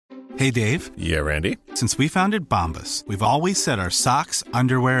Hey, Dave. Yeah, Randy? Since we founded Bombas, we've always said our socks,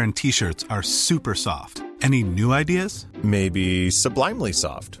 underwear, and T-shirts are super soft. Any new ideas? Maybe sublimely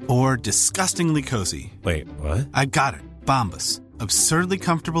soft. Or disgustingly cozy. Wait, what? I got it. Bombas. Absurdly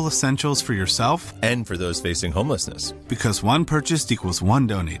comfortable essentials for yourself and for those facing homelessness. Because one purchased equals one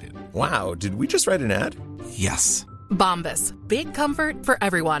donated. Wow, did we just write an ad? Yes. Bombas. Big comfort for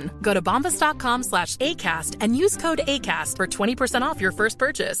everyone. Go to bombas.com/ACAST and use code ACAST for 20% off your first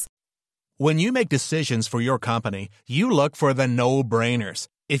purchase. When you make decisions for your company, you look for the no-brainers.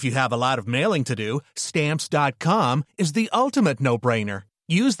 If you have a lot of mailing to do, Stamps.com is the ultimate no-brainer.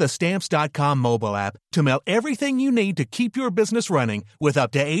 Use the Stamps.com mobile app to mail everything you need to keep your business running with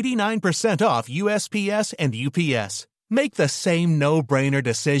up to 89% off USPS and UPS. Make the same no-brainer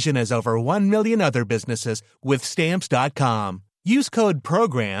decision as over 1 million other businesses with Stamps.com. Use code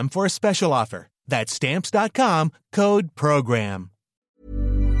PROGRAM for a special offer. That's Stamps.com, code PROGRAM.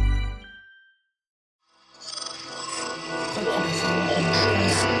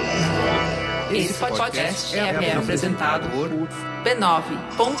 Esse podcast é apresentado por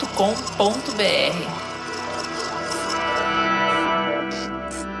b9.com.br.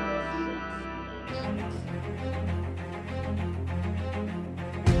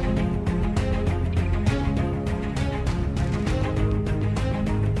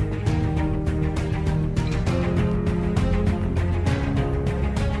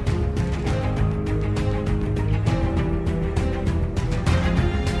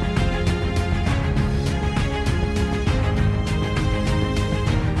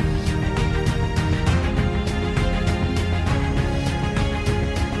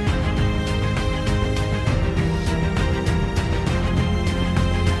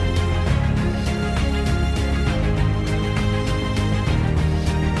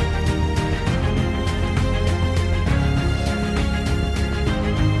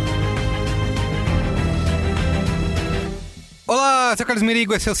 Olá, sou Carlos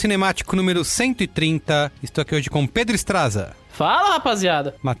Merigo, esse é o Cinemático número 130. Estou aqui hoje com Pedro Estraza. Fala,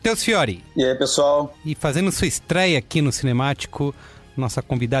 rapaziada. Matheus Fiori. E aí, pessoal? E fazendo sua estreia aqui no Cinemático, nossa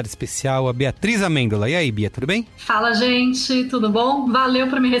convidada especial, a Beatriz Amêndola. E aí, Bia, tudo bem? Fala, gente, tudo bom? Valeu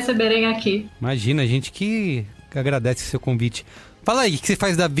por me receberem aqui. Imagina, a gente que agradece o seu convite. Fala aí, o que você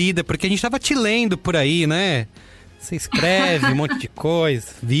faz da vida? Porque a gente tava te lendo por aí, né? Você escreve um monte de coisa,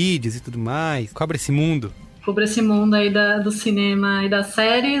 vídeos e tudo mais. Cobre esse mundo. Cubro esse mundo aí do cinema e das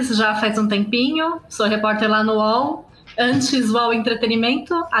séries já faz um tempinho. Sou repórter lá no UOL. Antes UOL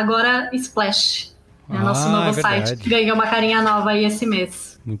Entretenimento, agora Splash. É o nosso novo site. Ganhou uma carinha nova aí esse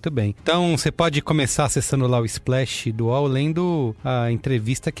mês. Muito bem. Então você pode começar acessando lá o Splash do UOL, lendo a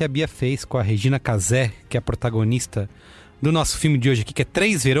entrevista que a Bia fez com a Regina Casé, que é a protagonista do nosso filme de hoje aqui, que é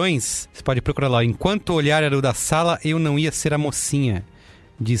Três Verões. Você pode procurar lá. Enquanto o olhar era o da sala, eu não ia ser a mocinha,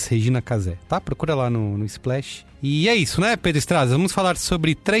 diz Regina Casé, tá? Procura lá no Splash. E é isso, né, Pedro Estraza? Vamos falar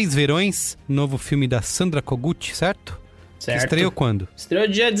sobre Três Verões, novo filme da Sandra Kogut, certo? Certo. Estreou quando? Estreou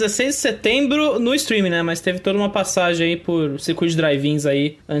dia 16 de setembro no streaming, né? Mas teve toda uma passagem aí por circuito de drive-ins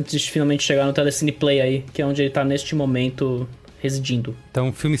aí, antes de finalmente chegar no Telecine Play aí, que é onde ele tá neste momento residindo. Então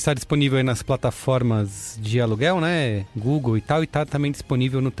o filme está disponível aí nas plataformas de aluguel, né? Google e tal, e tá também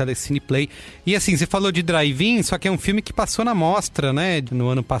disponível no Telecine Play. E assim, você falou de drive-in, só que é um filme que passou na mostra, né? No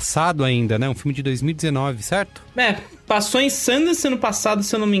ano passado ainda, né? Um filme de 2019, certo? Passou em Sundance ano passado,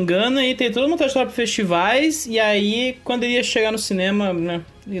 se eu não me engano, e tem toda uma trajetória para festivais, e aí, quando ele ia chegar no cinema, né?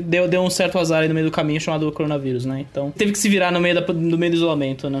 Deu um certo azar aí no meio do caminho chamado coronavírus, né? Então, teve que se virar no meio do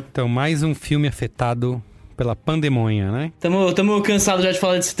isolamento, né? Então, mais um filme afetado pela pandemônia, né? Tamo cansado já de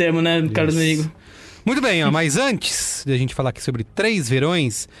falar desse termo, né, Carlos Merigo? Muito bem, mas antes de a gente falar aqui sobre Três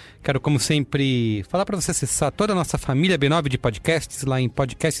Verões, quero, como sempre, falar para você acessar toda a nossa família B9 de podcasts lá em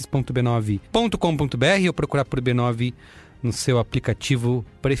podcasts.b9.com.br ou procurar por B9 no seu aplicativo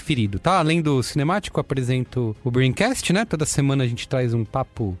preferido, tá? Além do Cinemático, apresento o Braincast, né? Toda semana a gente traz um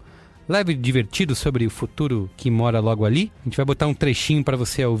papo leve e divertido sobre o futuro que mora logo ali. A gente vai botar um trechinho para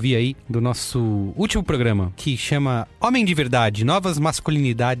você ouvir aí do nosso último programa, que chama Homem de Verdade, Novas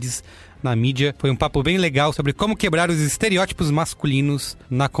Masculinidades na Mídia. Foi um papo bem legal sobre como quebrar os estereótipos masculinos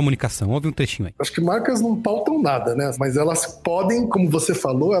na comunicação. Ouve um trechinho aí. Acho que marcas não pautam nada, né? Mas elas podem, como você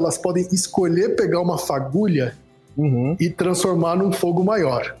falou, elas podem escolher pegar uma fagulha e transformar num fogo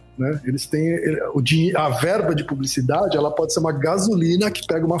maior. Né? Eles têm a verba de publicidade, ela pode ser uma gasolina que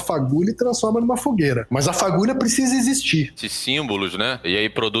pega uma fagulha e transforma numa fogueira, mas a fagulha precisa existir. Esses símbolos, né? E aí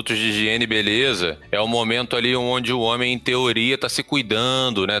produtos de higiene e beleza, é o momento ali onde o homem, em teoria, tá se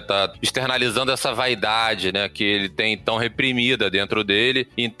cuidando, né? Tá externalizando essa vaidade, né? Que ele tem tão reprimida dentro dele.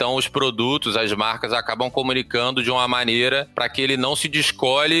 Então os produtos, as marcas acabam comunicando de uma maneira para que ele não se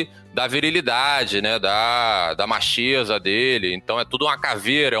descole da virilidade, né? Da macheza dele. Então é tudo uma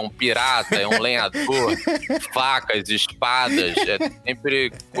caveira, é um pirata, é um lenhador, facas, espadas, é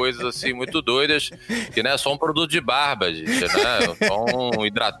sempre coisas assim muito doidas, que não é só um produto de barba, gente, né? Só um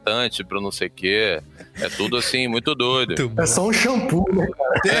hidratante pro não sei o quê. É tudo assim, muito doido. É só um shampoo, né,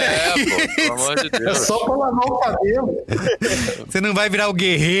 cara? Pô, pelo amor de Deus. É só pra lavar o cabelo. Você não vai virar o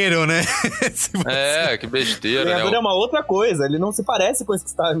guerreiro, né? Que besteira, o lenhador né? é uma outra coisa, ele não se parece com isso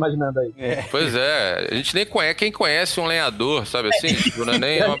que você tá imaginando aí. Pois é, a gente nem conhece, quem conhece um lenhador, sabe assim? Tipo, não é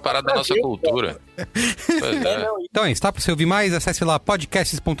nem uma parada da nossa cultura. Pois é. Então é isso, tá? Pra você ouvir mais, acesse lá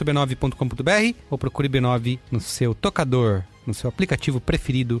podcasts.b9.com.br ou procure B9 no seu tocador, no seu aplicativo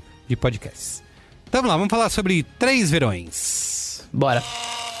preferido de podcasts. Então vamos lá, vamos falar sobre 3 verões. Bora.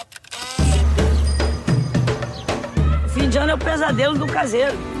 Fim de ano é o pesadelo do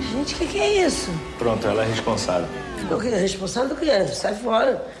caseiro. Gente, o que é isso? Pronto, ela é responsável. O que? Responsável do quê? Sai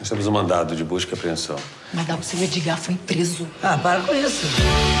fora. Nós temos um mandado de busca e apreensão. Mas dá pra você, o Edgar foi preso. Ah, para com isso.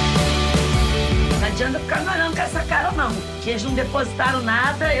 Não adianta ficar me olhando com essa cara, não. Que eles não depositaram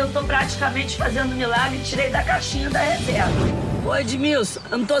nada, eu tô praticamente fazendo milagre e tirei da caixinha da reserva. Ô, Edmilson,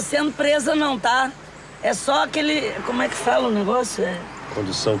 eu não tô sendo presa, não, tá? É só aquele... Como é que fala o negócio?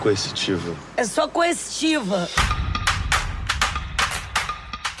 Condução coercitiva. É só coercitiva.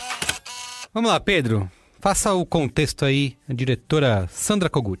 Vamos lá, Pedro. Faça o contexto aí, a diretora Sandra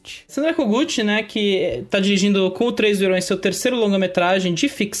Kogut. Sandra Kogut, né, que tá dirigindo com o 3 Verões seu terceiro longa-metragem de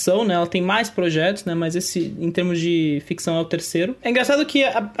ficção, né? Ela tem mais projetos, né? Mas esse, em termos de ficção, é o terceiro. É engraçado que,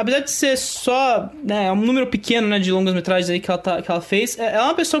 apesar de ser só, né, é um número pequeno, né, de longas-metragens aí que ela fez, ela é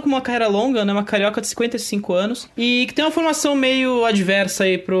uma pessoa com uma carreira longa, né? Uma carioca de 55 anos e que tem uma formação meio adversa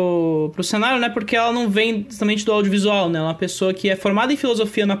aí pro cenário, né? Porque ela não vem justamente do audiovisual, né? Ela é uma pessoa que é formada em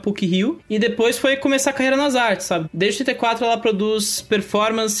filosofia na PUC-Rio e depois foi começar a carreira nas artes, sabe? Desde 84 ela produz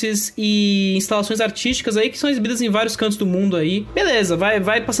performances e instalações artísticas aí que são exibidas em vários cantos do mundo aí. Beleza,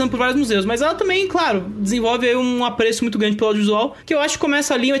 vai passando por vários museus, mas ela também, claro, desenvolve aí um apreço muito grande pelo audiovisual, que eu acho que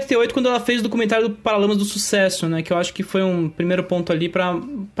começa ali em 88 quando ela fez o documentário do Paralamas do Sucesso, né? Que eu acho que foi um primeiro ponto ali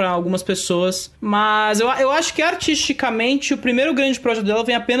pra algumas pessoas. Mas eu acho que artisticamente o primeiro grande projeto dela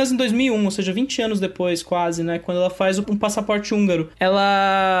vem apenas em 2001, ou seja, 20 anos depois quase, né? Quando ela faz um passaporte húngaro.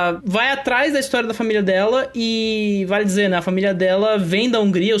 Ela vai atrás da história da família dela e, vale dizer, né, a família dela vem da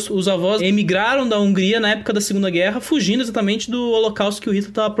Hungria, os avós emigraram da Hungria na época da Segunda Guerra, fugindo exatamente do holocausto que o Hitler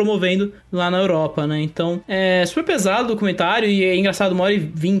estava promovendo lá na Europa, né? Então, é super pesado o documentário e é engraçado,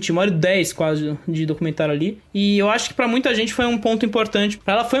 1h20, 1h10 quase de documentário ali. E eu acho que pra muita gente foi um ponto importante.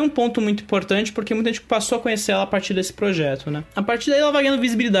 Pra ela foi um ponto muito importante porque muita gente passou a conhecer ela a partir desse projeto, né? A partir daí ela vai ganhando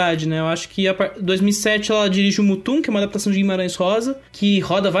visibilidade, né? Eu acho que em 2007 ela dirige o Mutum, que é uma adaptação de Guimarães Rosa, que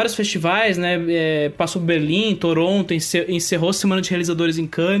roda vários festivais, né? Passou por Berlim, Toronto, encerrou Semana de Realizadores em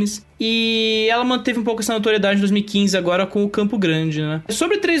Cannes. E ela manteve um pouco essa notoriedade em 2015 agora com o Campo Grande, né?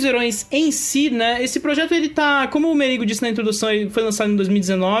 Sobre 3 Verões em si, né? Esse projeto, ele tá... Como o Merigo disse na introdução, ele foi lançado em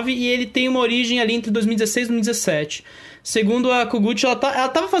 2019 e ele tem uma origem ali entre 2016 e 2017. Segundo a Kogut, ela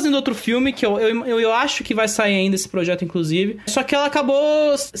tava fazendo outro filme, que eu acho que vai sair ainda esse projeto, inclusive. Só que ela acabou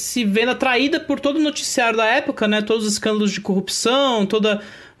se vendo atraída por todo o noticiário da época, né? Todos os escândalos de corrupção, todas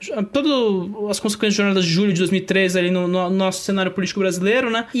as consequências de jornadas de julho de 2013 ali no nosso cenário político brasileiro,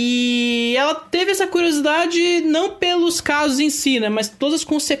 né? E ela teve essa curiosidade não pelos casos em si, né? Mas todas as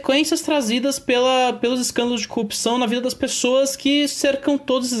consequências trazidas pelos escândalos de corrupção na vida das pessoas que cercam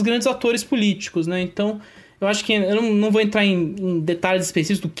todos esses grandes atores políticos, né? Então, eu acho que eu não vou entrar em detalhes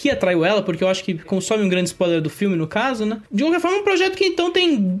específicos do que atraiu ela, porque eu acho que consome um grande spoiler do filme, no caso, né? De qualquer forma, é um projeto que então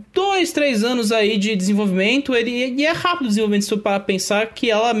tem 2-3 anos aí de desenvolvimento, e é rápido o desenvolvimento, se eu parar pra pensar que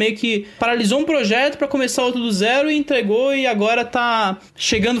ela meio que paralisou um projeto pra começar outro do zero e entregou, e agora tá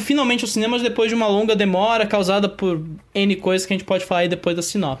chegando finalmente aos cinemas depois de uma longa demora causada por N coisas que a gente pode falar aí depois da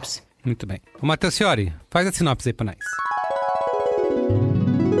sinopse. Muito bem. O Matheus Fiori, faz a sinopse aí pra nós.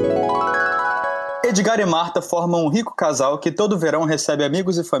 Edgar e Marta formam um rico casal que todo verão recebe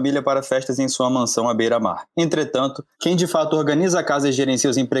amigos e família para festas em sua mansão à beira-mar. Entretanto, quem de fato organiza a casa e gerencia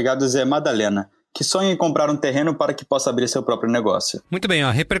os empregados é Madalena, que sonha em comprar um terreno para que possa abrir seu próprio negócio. Muito bem, ó,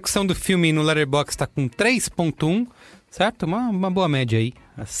 a repercussão do filme no Letterboxd está com 3.1, certo? Uma boa média aí,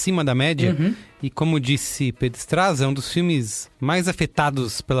 acima da média. Uhum. E como disse Pedro Straz, é um dos filmes mais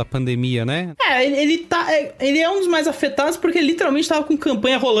afetados pela pandemia, né? Ele é um dos mais afetados porque ele literalmente estava com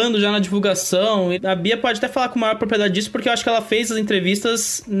campanha rolando já na divulgação. A Bia pode até falar com maior propriedade disso, porque eu acho que ela fez as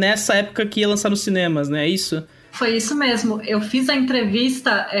entrevistas nessa época que ia lançar nos cinemas, né? É isso? Foi isso mesmo. Eu fiz a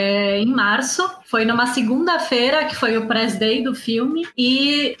entrevista em março, Foi numa segunda-feira, que foi o press day do filme,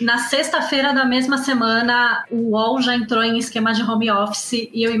 e na sexta-feira da mesma semana o UOL já entrou em esquema de home office,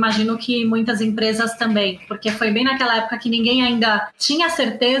 e eu imagino que muitas empresas também, porque foi bem naquela época que ninguém ainda tinha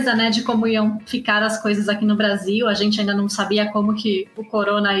certeza, né, de como iam ficar as coisas aqui no Brasil, a gente ainda não sabia como que o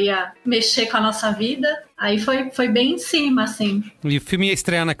corona ia mexer com a nossa vida, aí foi bem em cima, assim. E o filme ia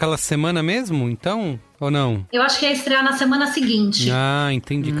estrear naquela semana mesmo, então? Ou não? Eu acho que ia estrear na semana seguinte. Ah,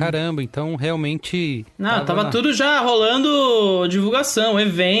 entendi. Caramba, então realmente... Não, tava tudo já rolando divulgação,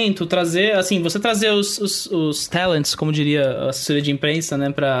 evento, trazer... Assim, você trazer os talents, como diria a assessoria de imprensa, né?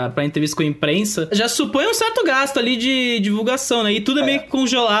 Pra entrevista com a imprensa, já supõe um certo gasto ali de divulgação, né? E tudo é meio que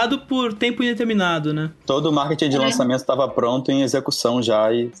congelado por tempo indeterminado, né? Todo o marketing de lançamento estava pronto em execução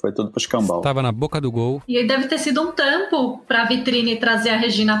já e foi tudo pro escambau. Tava na boca do gol. E aí deve ter sido um trampo pra Vitrine trazer a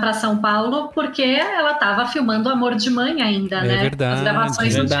Regina pra São Paulo, porque ela tava filmando Amor de Mãe ainda, né? É verdade. As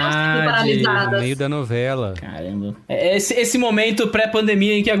gravações não tinham sido paralisadas. No meio da novela. Caramba. Esse momento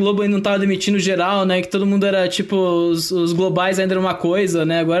pré-pandemia em que a Globo ainda não tava demitindo geral, né? Que todo mundo era, tipo, os globais ainda era uma coisa,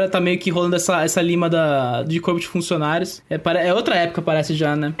 né? Agora tá meio que rolando essa lima de corpo de funcionários. É outra época, parece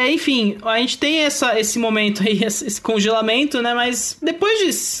já, né? Enfim, a gente tem esse momento aí, esse congelamento, né? Mas depois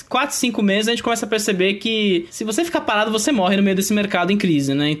de 4, 5 meses, a gente começa a perceber que se você ficar parado, você morre no meio desse mercado em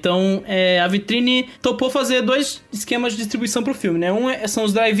crise, né? Então, a Vitrine topou fazer 2 esquemas de distribuição pro filme, né? São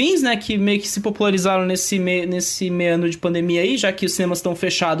os drive-ins, né? Que meio que se popularizaram nesse meio ano de pandemia aí, já que os cinemas estão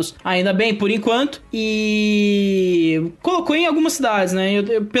fechados, ainda bem, por enquanto. E colocou em algumas cidades, né?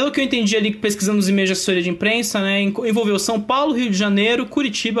 Pelo que eu entendi ali, pesquisando os e-mails de assessoria de imprensa, né? Envolveu São Paulo, Rio de Janeiro,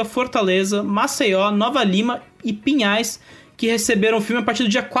 Curitiba, Fortaleza, Maceió, Nova Lima e Pinhais, que receberam o filme a partir do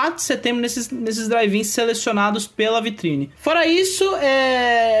dia 4 de setembro nesses drive-ins selecionados pela Vitrine. Fora isso,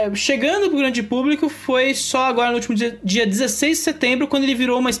 chegando pro grande público, foi só agora no último dia 16 de setembro, quando ele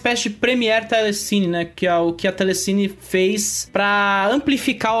virou uma espécie de Premiere Telecine, né? Que é o que a Telecine fez pra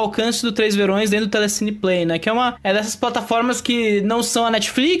amplificar o alcance do Três Verões dentro do Telecine Play, né? Que é dessas plataformas que não são a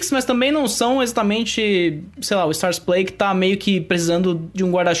Netflix, mas também não são exatamente, sei lá, o Stars Play, que tá meio que precisando de um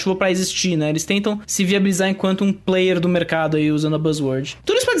guarda-chuva pra existir, né? Eles tentam se viabilizar enquanto um player do mercado aí, usando a buzzword.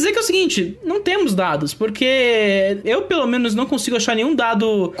 Tudo isso pra dizer que é o seguinte, não temos dados, porque eu, pelo menos, não consigo achar nenhum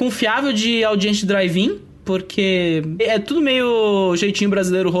dado confiável de audiência de drive-in, porque é tudo meio jeitinho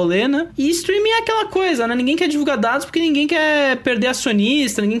brasileiro rolê, né? E streaming é aquela coisa, né? Ninguém quer divulgar dados porque ninguém quer perder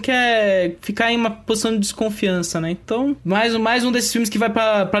acionista, ninguém quer ficar em uma posição de desconfiança, né? Então, mais um desses filmes que vai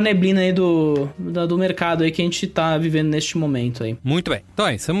pra neblina aí do mercado aí que a gente tá vivendo neste momento aí. Muito bem. Então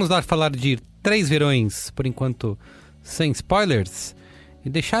é isso, vamos lá falar de Três Verões, por enquanto, sem spoilers, e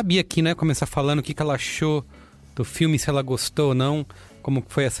deixar a Bia aqui, né, começar falando o que ela achou do filme, se ela gostou ou não, como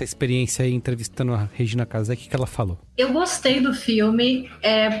foi essa experiência aí entrevistando a Regina Casé, o que ela falou? Eu gostei do filme,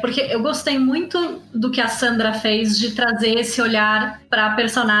 porque eu gostei muito do que a Sandra fez de trazer esse olhar para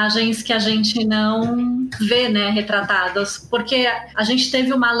personagens que a gente não vê, né, retratados, porque a gente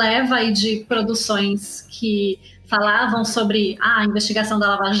teve uma leva aí de produções que falavam sobre a investigação da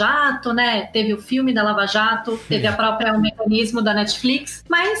Lava Jato, né? Teve o filme da Lava Jato, teve a própria O Mecanismo da Netflix,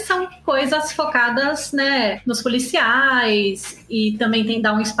 mas são coisas focadas, né, nos policiais e também tem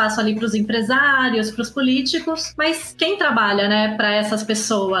dar um espaço ali para os empresários, para os políticos, mas quem trabalha, né, para essas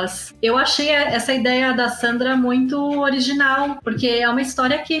pessoas? Eu achei essa ideia da Sandra muito original, porque é uma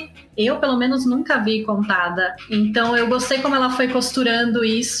história que eu, pelo menos, nunca vi contada. Então, eu gostei como ela foi costurando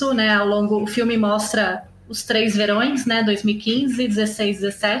isso, né, ao longo... O filme mostra os Três Verões, né, 2015, 16,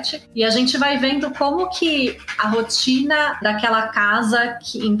 17, e a gente vai vendo como que a rotina daquela casa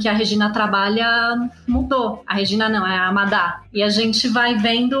em que a Regina trabalha mudou. A Regina não, é a Amadá. E a gente vai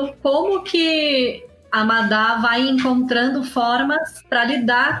vendo como que a Amadá vai encontrando formas para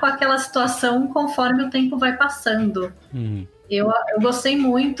lidar com aquela situação conforme o tempo vai passando. Eu gostei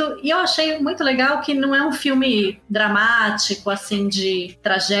muito, e eu achei muito legal que não é um filme dramático, assim, de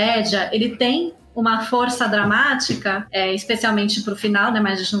tragédia. Ele tem uma força dramática, especialmente pro final, né?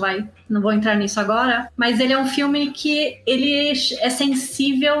 Mas a gente não vou entrar nisso agora. Mas ele é um filme que ele é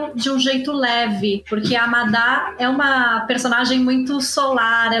sensível de um jeito leve, porque a Amadá é uma personagem muito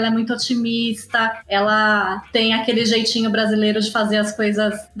solar, ela é muito otimista, ela tem aquele jeitinho brasileiro de fazer as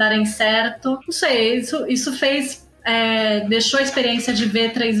coisas darem certo. Não sei, isso fez... deixou a experiência de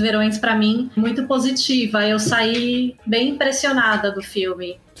ver Três Verões pra mim muito positiva. Eu saí bem impressionada do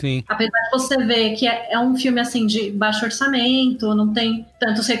filme. Sim. Apesar de você ver que é um filme assim de baixo orçamento, não tem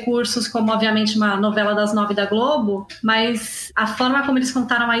tantos recursos como obviamente uma novela das 9 da Globo, mas a forma como eles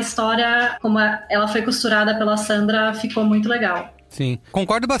contaram a história, como ela foi costurada pela Sandra, ficou muito legal. Sim,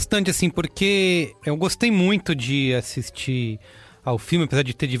 concordo bastante, assim, porque eu gostei muito de assistir ao filme, apesar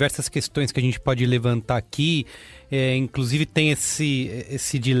de ter diversas questões que a gente pode levantar aqui. Inclusive tem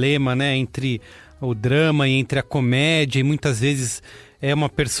esse dilema, né, entre o drama e entre a comédia, e muitas vezes é uma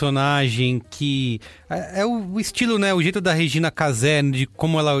personagem que... É o estilo, né? O jeito da Regina Casé, de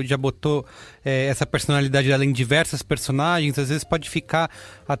como ela já botou essa personalidade dela em diversas personagens, às vezes pode ficar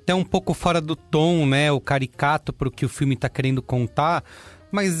até um pouco fora do tom, né? O caricato para o que o filme está querendo contar.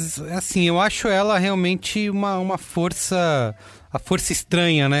 Mas, assim, eu acho ela realmente uma força... A força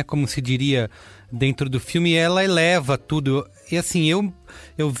estranha, né? Como se diria dentro do filme. E ela eleva tudo. E, assim, eu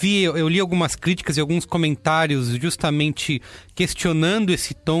li algumas críticas e alguns comentários justamente questionando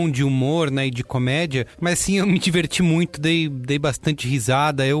esse tom de humor, né, e de comédia, mas assim, eu me diverti muito, dei bastante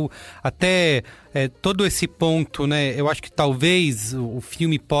risada. Eu até todo esse ponto, né, eu acho que talvez o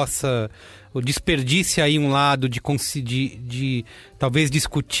filme possa desperdice aí um lado de talvez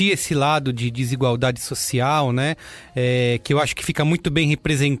discutir esse lado de desigualdade social, né? Que eu acho que fica muito bem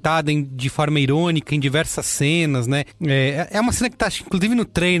representada de forma irônica em diversas cenas, né? É uma cena que tá, inclusive, no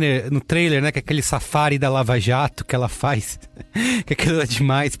trailer, né? Que é aquele safari da Lava Jato que ela faz. Que aquilo é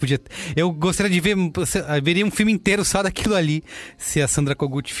demais. Eu gostaria de veria um filme inteiro só daquilo ali, se a Sandra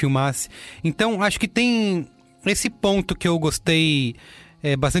Kogut filmasse. Então, acho que tem esse ponto que eu gostei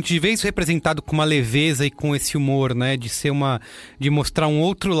bastante de ver isso representado com uma leveza e com esse humor, né? De mostrar um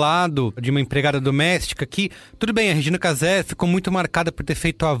outro lado de uma empregada doméstica que, tudo bem, a Regina Casé ficou muito marcada por ter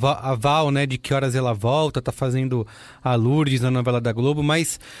feito a Val, né? De Que Horas Ela Volta, tá fazendo a Lourdes na novela da Globo,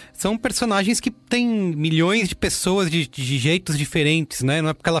 mas são personagens que têm milhões de pessoas de jeitos diferentes, né? Não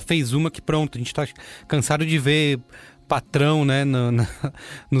é porque ela fez uma que pronto, a gente tá cansado de ver patrão, né,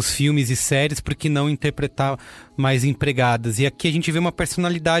 nos filmes e séries, por que não interpretar mais empregadas? E aqui a gente vê uma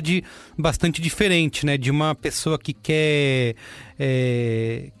personalidade bastante diferente, né, de uma pessoa que quer...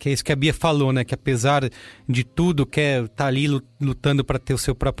 que é isso que a Bia falou, né, que apesar de tudo quer tá ali lutando para ter o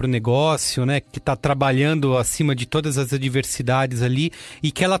seu próprio negócio, né, que tá trabalhando acima de todas as adversidades ali,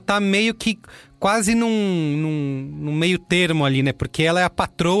 e que ela tá meio que quase num meio termo ali, né? Porque ela é a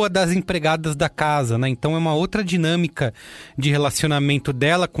patroa das empregadas da casa, né? Então é uma outra dinâmica de relacionamento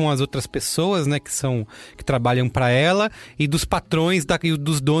dela com as outras pessoas, né? Que trabalham para ela, e dos patrões e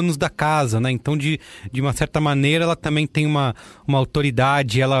dos donos da casa, né? Então, de uma certa maneira, ela também tem uma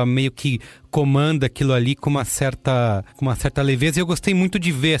autoridade, ela meio que comanda aquilo ali com uma certa leveza, e eu gostei muito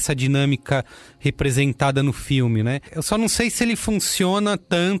de ver essa dinâmica representada no filme, né? Eu só não sei se ele funciona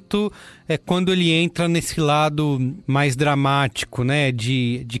tanto quando ele entra nesse lado mais dramático, né?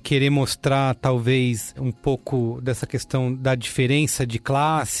 De querer mostrar, talvez, um pouco dessa questão da diferença de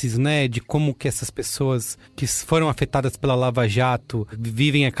classes, né? De como que essas pessoas que foram afetadas pela Lava Jato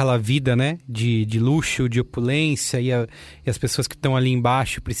vivem aquela vida, né? De luxo, de opulência, e as pessoas que estão ali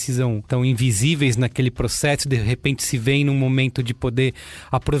embaixo estão invisíveis naquele processo, de repente se veem num momento de poder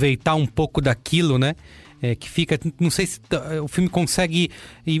aproveitar um pouco daquilo, né? Que fica... Não sei se o filme consegue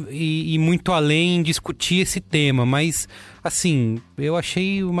ir muito além em discutir esse tema, mas, assim, eu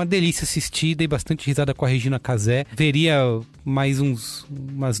achei uma delícia assistir, dei bastante risada com a Regina Casé. Veria mais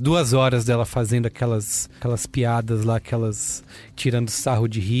umas 2 horas dela fazendo aquelas piadas lá, tirando sarro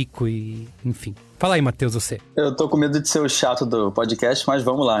de rico e... enfim. Fala aí, Matheus, você. Eu tô com medo de ser o chato do podcast, mas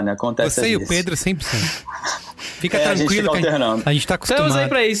vamos lá, né? Acontece. Você e o Pedro sempre são. Fica tranquilo, a gente tá acostumado. Estamos aí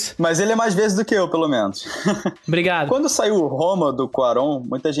pra isso. Mas ele é mais vezes do que eu, pelo menos. Obrigado. Quando saiu o Roma, do Cuarón,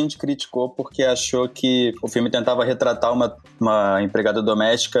 muita gente criticou porque achou que o filme tentava retratar uma empregada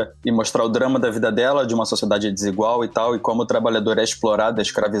doméstica e mostrar o drama da vida dela, de uma sociedade desigual e tal, e como o trabalhador é explorado, é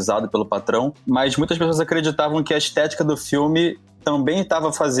escravizado pelo patrão. Mas muitas pessoas acreditavam que a estética do filme também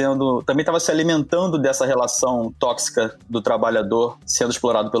estava se alimentando dessa relação tóxica do trabalhador sendo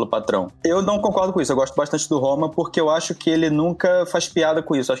explorado pelo patrão. Eu não concordo com isso, eu gosto bastante do Roma porque eu acho que ele nunca faz piada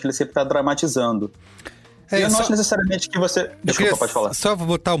com isso, eu acho que ele sempre está dramatizando. Eu não acho necessariamente que você... Desculpa, pode falar. Só vou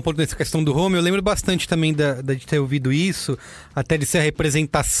botar um pouco nessa questão do Roma. Eu lembro bastante também de ter ouvido isso, até de ser a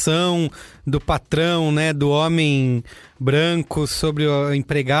representação do patrão, né, do homem branco sobre a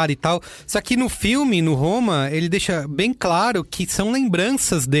empregada e tal. Só que no filme, no Roma, ele deixa bem claro que são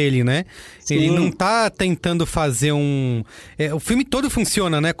lembranças dele, né? Sim. Ele não tá tentando fazer o filme todo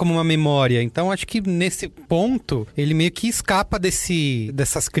funciona, né, como uma memória. Então, acho que nesse ponto, ele meio que escapa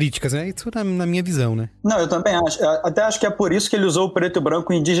dessas críticas, né? Isso na minha visão, né? Não, eu também acho. Até acho que é por isso que ele usou o preto e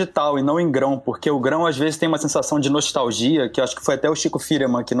branco em digital e não em grão, porque o grão às vezes tem uma sensação de nostalgia, que eu acho que foi até o Chico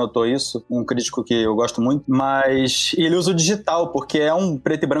Firman que notou isso, um crítico que eu gosto muito, mas ele usa o digital, porque é um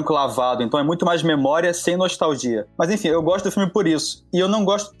preto e branco lavado, então é muito mais memória sem nostalgia. Mas enfim, eu gosto do filme por isso. E eu não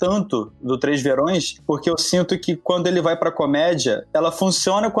gosto tanto do Três Verões, porque eu sinto que quando ele vai pra comédia, ela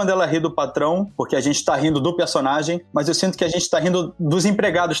funciona quando ela ri do patrão, porque a gente tá rindo do personagem, mas eu sinto que a gente tá rindo dos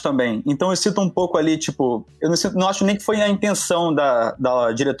empregados também. Então eu sinto um pouco ali, tipo, eu não acho nem que foi a intenção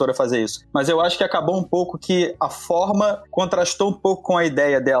da diretora fazer isso, mas eu acho que acabou um pouco que a forma contrastou um pouco com a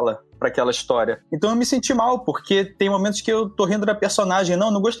ideia dela pra aquela história. Então eu me senti mal, porque tem momentos que eu tô rindo da personagem.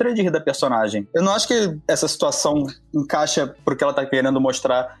 Não gostaria de rir da personagem. Eu não acho que essa situação encaixa pro que ela tá querendo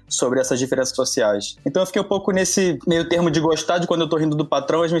mostrar sobre essas diferenças sociais. Então eu fiquei um pouco nesse meio termo de gostar de quando eu tô rindo do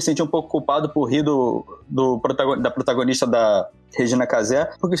patrão, mas me senti um pouco culpado por rir da protagonista da Regina Casé,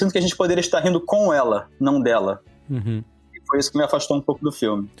 porque eu sinto que a gente poderia estar rindo com ela, não dela. Uhum. E foi isso que me afastou um pouco do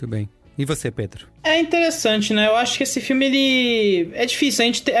filme. Muito bem. E você, Pedro? É interessante, né? Eu acho que esse filme, ele... É difícil.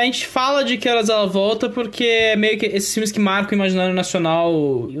 A gente fala de Que Horas Ela Volta porque é meio que esses filmes que marcam o imaginário nacional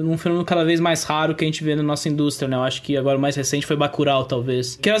num fenômeno cada vez mais raro que a gente vê na nossa indústria, né? Eu acho que agora o mais recente foi Bacurau,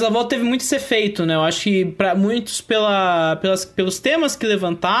 talvez. Que Horas Ela Volta teve muito esse efeito, né? Eu acho que pra muitos, pelos temas que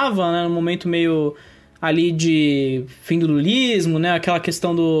levantava, né? No momento meio... ali de fim do lulismo, né? Aquela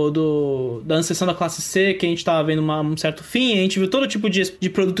questão da ascensão da classe C, que a gente tava vendo um certo fim. A gente viu todo tipo de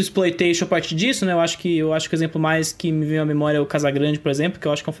produto exploitation a partir disso, né? Eu acho que o exemplo mais que me veio à memória é o Casagrande, por exemplo, que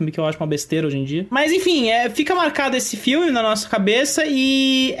eu acho que é um filme que eu acho uma besteira hoje em dia. Mas, enfim, fica marcado esse filme na nossa cabeça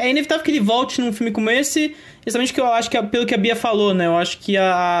e é inevitável que ele volte num filme como esse, exatamente que eu acho que é pelo que a Bia falou, né? Eu acho que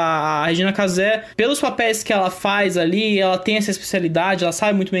a Regina Casé, pelos papéis que ela faz ali, ela tem essa especialidade, ela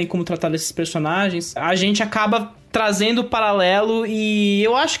sabe muito bem como tratar desses personagens. A gente acaba trazendo o paralelo e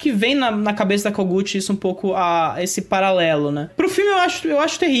eu acho que vem na cabeça da Koguchi isso um pouco, esse paralelo, né? Pro filme eu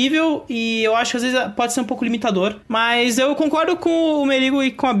acho terrível e eu acho que às vezes pode ser um pouco limitador, mas eu concordo com o Merigo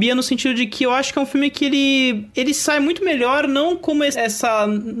e com a Bia no sentido de que eu acho que é um filme que ele sai muito melhor, não como essa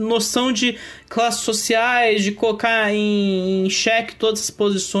noção de classes sociais, de colocar em xeque todas as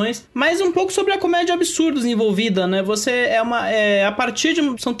posições, mas um pouco sobre a comédia absurda envolvida, né? Você a partir de...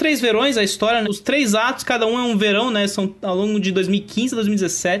 São 3 verões a história, né? Os 3 atos, cada um é um verão, né? São ao longo de 2015 a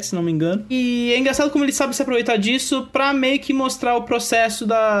 2017, se não me engano. E é engraçado como ele sabe se aproveitar disso pra meio que mostrar o processo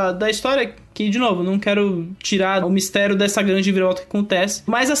da história, que, de novo, não quero tirar o mistério dessa grande viravolta que acontece,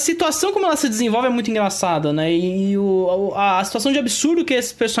 mas a situação como ela se desenvolve é muito engraçada, né? E a situação de absurdo que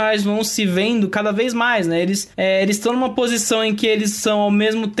esses personagens vão se vendo cada vez mais, né? Eles estão numa posição em que eles são ao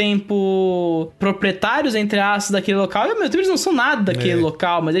mesmo tempo proprietários, entre aspas, daquele local, e ao mesmo tempo eles não são nada daquele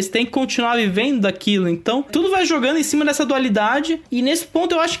local, mas eles têm que continuar vivendo daquilo. Então, tudo vai jogando em cima dessa dualidade, e nesse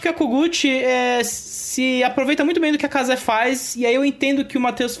ponto eu acho que a Koguchi se aproveita muito bem do que a Casé faz, e aí eu entendo o que o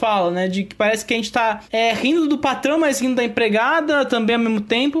Matheus fala, né? De que parece que a gente tá rindo do patrão, mas rindo da empregada também ao mesmo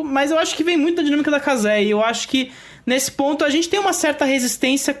tempo. Mas eu acho que vem muito da dinâmica da Casé. E eu acho que nesse ponto a gente tem uma certa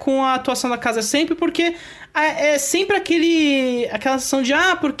resistência com a atuação da Casé sempre, porque é sempre aquela sensação de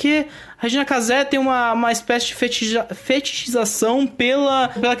porque a Regina Casé tem uma espécie de fetichização pela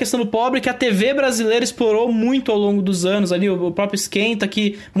questão do pobre, que a TV brasileira explorou muito ao longo dos anos ali, o próprio Esquenta,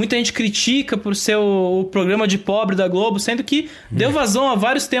 que muita gente critica por ser o programa de pobre da Globo, sendo que deu vazão a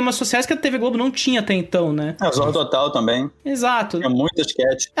vários temas sociais que a TV Globo não tinha até então, né? O Zorro Total também. Exato. Tinha muita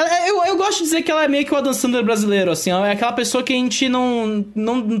sketch. Eu gosto de dizer que ela é meio que o Adam Sandler brasileiro, assim, é aquela pessoa que a gente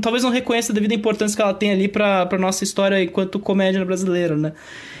talvez não reconheça devido à importância que ela tem ali pra nossa história enquanto comédia brasileira, né?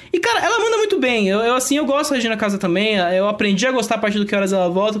 E, cara, ela manda muito bem. Eu gosto da Regina Casé também. Eu aprendi a gostar a partir do Que Horas Ela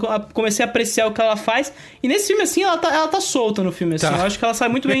Volta. Comecei a apreciar o que ela faz. E nesse filme, assim, ela tá solta no filme, assim. Eu acho que ela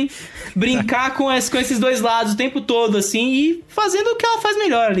sabe muito bem brincar com esses dois lados o tempo todo, assim. E fazendo o que ela faz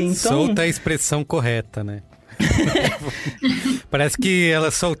melhor ali. Então... Solta é a expressão correta, né? Parece que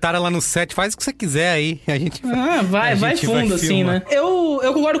elas soltaram lá no set, faz o que você quiser aí. A gente vai fundo, assim, né? Eu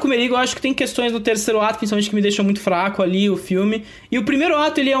concordo com o Merigo, eu acho que tem questões no terceiro ato, principalmente, que me deixam muito fraco ali, o filme. E o primeiro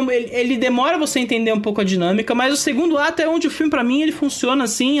ato, ele demora você a entender um pouco a dinâmica, mas o segundo ato é onde o filme, pra mim, ele funciona,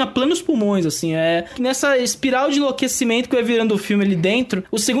 assim, a plenos pulmões, assim. Nessa espiral de enlouquecimento que vai virando o filme ali dentro,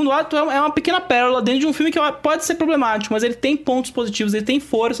 o segundo ato é uma pequena pérola dentro de um filme que pode ser problemático, mas ele tem pontos positivos, ele tem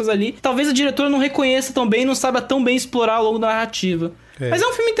forças ali. Talvez a diretora não reconheça tão bem, não saiba tão bem explorar ao longo da narrativa. Mas é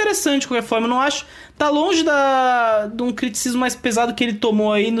um filme interessante, de qualquer forma. Eu não acho... Tá longe de um criticismo mais pesado que ele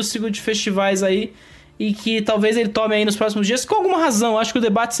tomou aí no ciclo de festivais aí. e que talvez ele tome aí nos próximos dias, com alguma razão. Acho que o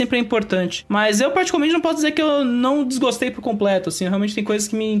debate sempre é importante. Mas eu, particularmente, não posso dizer que eu não desgostei por completo, assim. Realmente tem coisas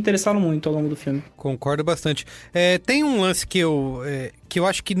que me interessaram muito ao longo do filme. Concordo bastante. Tem um lance que eu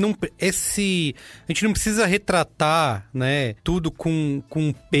acho que a gente não precisa retratar, né, tudo com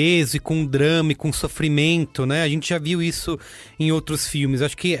peso e com drama e com sofrimento, né? A gente já viu isso em outros filmes.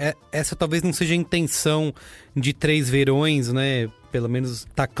 Acho que essa talvez não seja a intenção de Três Verões, né? Pelo menos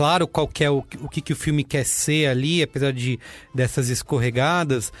tá claro qual que é o que o filme quer ser ali, apesar dessas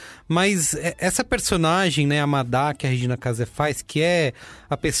escorregadas. Mas essa personagem, né, a Madá, que a Regina Casé faz, que é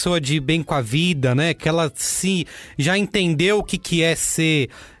a pessoa de bem com a vida, né? Que ela já entendeu o que é ser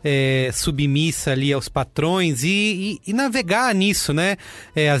submissa ali aos patrões e navegar nisso, né?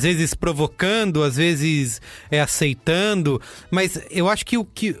 Às vezes provocando, às vezes aceitando. Mas eu acho que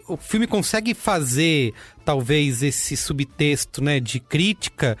o filme consegue fazer, talvez, esse subtexto, né, de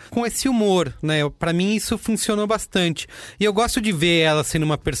crítica com esse humor, né? Pra mim isso funcionou bastante. E eu gosto de ver ela sendo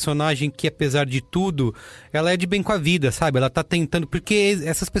uma personagem que, apesar de tudo, ela é de bem com a vida, sabe? Ela tá tentando, porque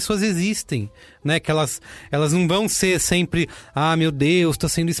essas pessoas existem, né? Que elas não vão ser sempre, meu Deus, tô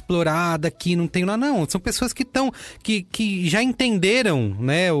sendo explorada aqui, não tenho nada. Não, são pessoas que já entenderam,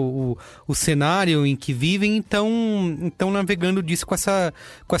 né, o cenário em que vivem, então navegando disso com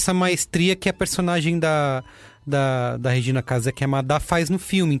essa maestria que a personagem da Regina Casé, que é a Madá, faz no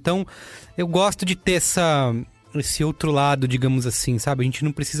filme. Então eu gosto de ter esse outro lado, digamos assim, sabe? A gente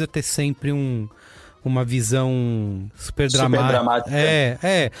não precisa ter sempre uma visão super dramática.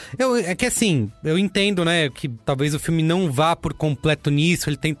 É que assim, eu entendo, né, que talvez o filme não vá por completo nisso,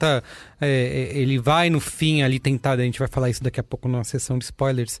 ele tenta, ele vai no fim ali tentar, a gente vai falar isso daqui a pouco numa sessão de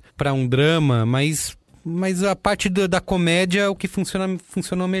spoilers, pra um drama, mas a parte da comédia, o que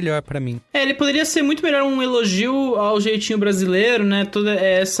funcionou melhor pra mim. Ele poderia ser muito melhor um elogio ao jeitinho brasileiro, né? Toda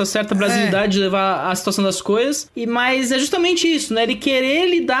essa certa brasilidade de levar a situação das coisas. Mas é justamente isso, né? Ele querer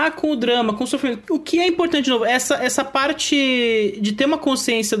lidar com o drama, com o sofrimento. O que é importante, de novo, essa parte de ter uma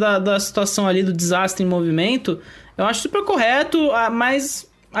consciência da situação ali, do desastre em movimento, eu acho super correto, mas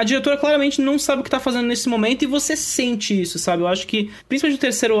a diretora claramente não sabe o que tá fazendo nesse momento e você sente isso, sabe? Eu acho que, principalmente no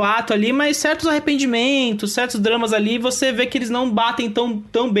terceiro ato ali, mas certos arrependimentos, certos dramas ali, você vê que eles não batem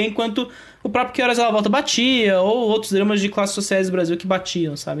tão bem quanto o próprio Que Horas Ela Volta batia, ou outros dramas de classes sociais do Brasil que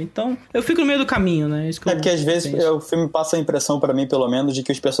batiam, sabe? Então, eu fico no meio do caminho, né? Isso que porque às vezes o filme passa a impressão, pra mim, pelo menos, de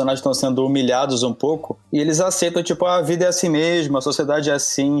que os personagens estão sendo humilhados um pouco, e eles aceitam, tipo, a vida é assim mesmo, a sociedade é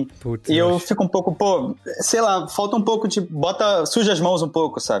assim. Putz, e eu fico um pouco, sei lá, falta um pouco de... suja as mãos um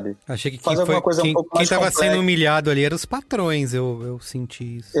pouco, sabe? Achei que fazer alguma coisa um pouco mais quem tava complexa. sendo humilhado ali eram os patrões, eu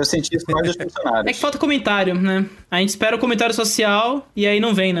senti isso. Eu senti isso mais dos funcionários. É que falta comentário, né? A gente espera o comentário social e aí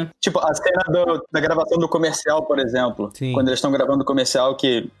não vem, né? Tipo, a cena da gravação do comercial, por exemplo. Sim. Quando eles estão gravando o comercial,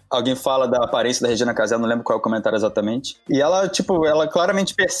 que alguém fala da aparência da Regina Casé, não lembro qual é o comentário exatamente. E ela, tipo, ela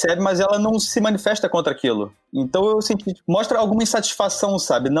claramente percebe, mas ela não se manifesta contra aquilo. Então eu senti, mostra alguma insatisfação,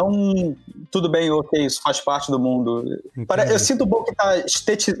 sabe? Não, tudo bem, ok, isso faz parte do mundo. Eu sinto um pouco que tá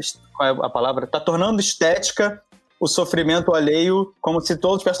qual é a palavra? Tá tornando estética o sofrimento alheio, como se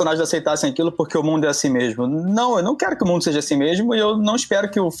todos os personagens aceitassem aquilo porque o mundo é assim mesmo. Não, eu não quero que o mundo seja assim mesmo e eu não espero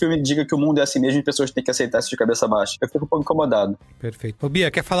que o filme diga que o mundo é assim mesmo e pessoas têm que aceitar isso de cabeça baixa. Eu fico um pouco incomodado. Perfeito. Ô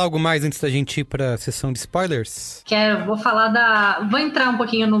Bia, quer falar algo mais antes da gente ir pra sessão de spoilers? Quero, vou entrar um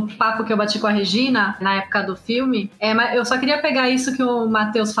pouquinho no papo que eu bati com a Regina na época do filme, mas eu só queria pegar isso que o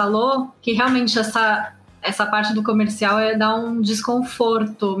Matheus falou, que realmente essa parte do comercial dá um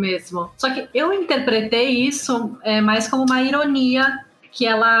desconforto mesmo. Só que eu interpretei isso mais como uma ironia que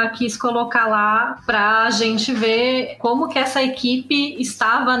ela quis colocar lá pra gente ver como que essa equipe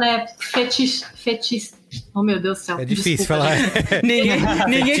estava, né, Oh, meu Deus do céu. É difícil falar.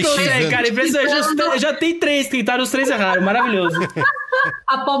 Ninguém consegue, cara. Impressionante. Já tem 3 que tentaram, os 3 erraram. Maravilhoso.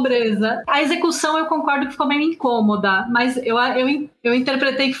 A pobreza. A execução eu concordo que ficou meio incômoda, mas eu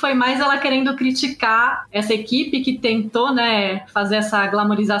interpretei que foi mais ela querendo criticar essa equipe que tentou, né, fazer essa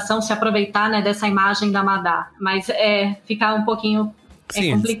glamorização, se aproveitar, né, dessa imagem da Madá. Mas ficar um pouquinho...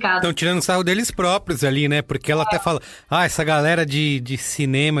 Sim, complicado. Estão tirando sarro deles próprios ali, né? Porque ela até fala, essa galera de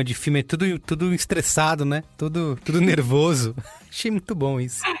cinema, de filme, é tudo estressado, né? Tudo nervoso. Achei muito bom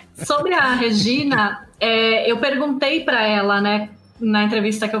isso. Sobre a Regina, eu perguntei pra ela, né, na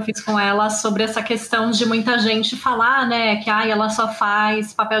entrevista que eu fiz com ela, sobre essa questão de muita gente falar, né, que ela só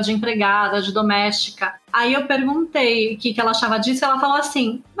faz papel de empregada, de doméstica. Aí eu perguntei o que ela achava disso e ela falou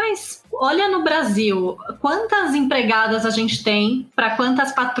assim, mas olha no Brasil, quantas empregadas a gente tem para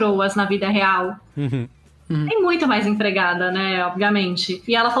quantas patroas na vida real? Uhum. Tem muito mais empregada, né, obviamente.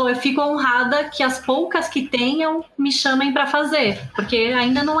 E ela falou, eu fico honrada que as poucas que tenham me chamem pra fazer. Porque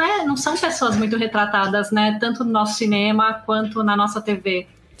ainda não são pessoas muito retratadas, né, tanto no nosso cinema quanto na nossa TV.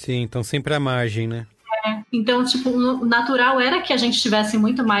 Sim, então sempre à margem, né? Então, tipo, o natural era que a gente tivesse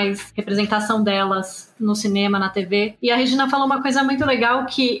muito mais representação delas no cinema, na TV. E a Regina falou uma coisa muito legal,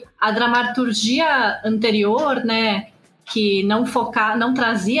 que a dramaturgia anterior, né, que não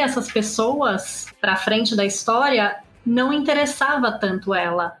trazia essas pessoas pra frente da história, não interessava tanto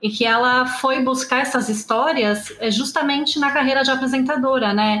ela. E que ela foi buscar essas histórias justamente na carreira de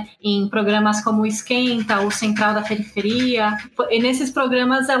apresentadora, né? Em programas como o Esquenta, o Central da Periferia. E nesses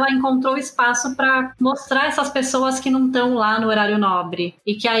programas ela encontrou espaço para mostrar essas pessoas que não estão lá no horário nobre.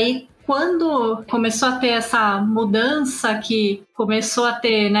 E que aí, quando começou a ter essa mudança, que começou a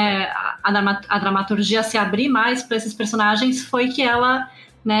ter, né, a dramaturgia se abrir mais para esses personagens, foi que ela,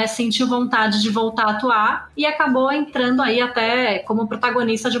 né, sentiu vontade de voltar a atuar e acabou entrando aí até como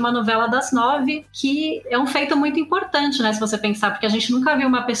protagonista de uma novela das 9, que é um feito muito importante, né, se você pensar, porque a gente nunca viu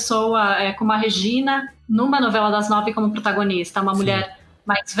uma pessoa como a Regina numa novela das 9 como protagonista, uma mulher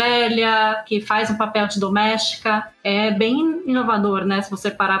mais velha, que faz um papel de doméstica. É bem inovador, né, se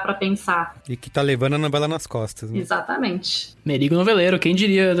você parar pra pensar. E que tá levando a novela nas costas, né? Exatamente. Merigo noveleiro, quem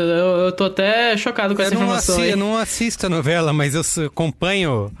diria? Eu tô até chocado com essa informação. Eu não assisto a novela, mas eu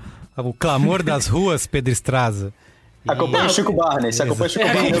acompanho o clamor das ruas, Pedro Estraza. Acompanha o Chico Barney. Você acompanha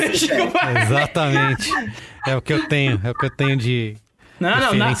o Chico Barney. Exatamente. É o que eu tenho de... Não.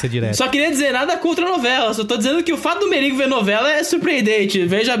 Direta. Só queria dizer nada contra a novela. Só tô dizendo que o fato do Merigo ver novela é surpreendente.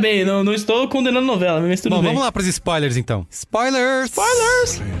 Veja bem, não estou condenando novela, mas tudo bem. Vamos lá pros spoilers, então. Spoilers! I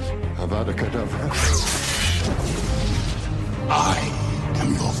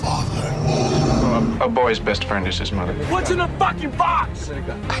am your father. A boy's best friend is his mother. What's in the fucking box?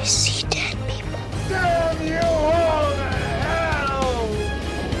 I see dead people. Damn you all to hell!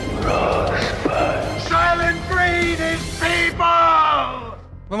 Rosebud. Silent breed is people!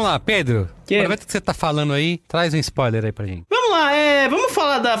 Vamos lá, Pedro. Aproveita que você tá falando aí, traz um spoiler aí pra gente. Vamos lá, vamos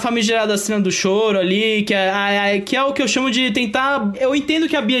falar da famigerada cena do choro ali, que é o que eu chamo de tentar... Eu entendo o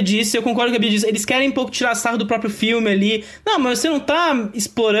que a Bia disse, eu concordo com a Bia disse. Eles querem um pouco tirar sarro do próprio filme ali. Não, mas você não tá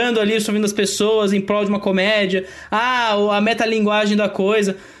explorando ali o sofrimento das pessoas em prol de uma comédia. A metalinguagem da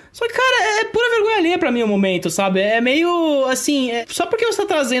coisa... Só que, cara, é pura vergonha alheia pra mim o momento, sabe? É meio, assim... só porque você tá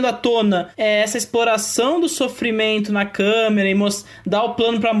trazendo à tona essa exploração do sofrimento na câmera e dar o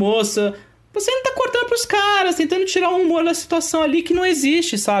plano pra moça... Você ainda tá cortando pros caras, tentando tirar um humor da situação ali que não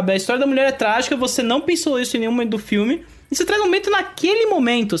existe, sabe? A história da mulher é trágica, você não pensou isso em nenhum momento do filme... E você traz um momento naquele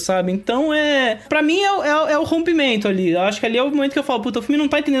momento, sabe? Então pra mim é o rompimento ali. Eu acho que ali é o momento que eu falo, puta, o filme não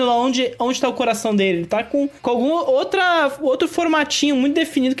tá entendendo onde tá o coração dele. Ele tá com algum outro formatinho muito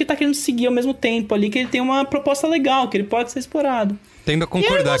definido que ele tá querendo seguir ao mesmo tempo ali, que ele tem uma proposta legal, que ele pode ser explorado. Tendo a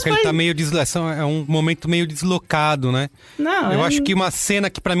concordar que ele tá meio é um momento meio deslocado, né? Eu acho que uma cena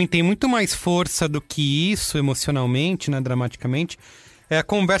que pra mim tem muito mais força do que isso emocionalmente, né, dramaticamente, é a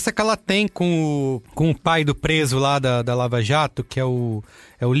conversa que ela tem com o pai do preso lá da Lava Jato, que é o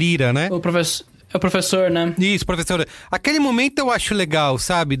Lira, né? É o professor, né? Isso, professor. Aquele momento eu acho legal,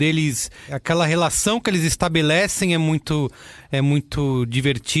 sabe? Deles, aquela relação que eles estabelecem é muito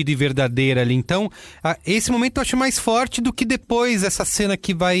divertida e verdadeira ali. Então, esse momento eu acho mais forte do que depois essa cena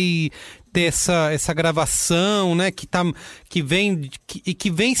que vai ter essa gravação, né? Que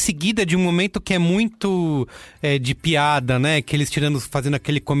vem seguida de um momento que é muito de piada, né? Que eles fazendo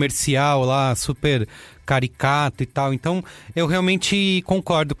aquele comercial lá, super caricato e tal. Então, eu realmente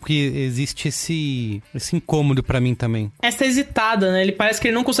concordo, porque existe esse incômodo pra mim também. Essa hesitada, né? Ele parece que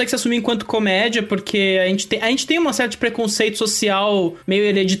ele não consegue se assumir enquanto comédia, porque a gente tem uma certa preconceito social meio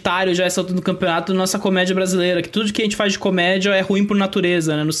hereditário já essa altura do campeonato na nossa comédia brasileira, que tudo que a gente faz de comédia é ruim por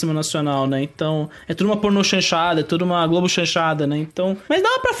natureza, né? No cinema nacional, né? Então, é tudo uma pornô chanchada, é tudo uma Globo chanchada, né? Então, mas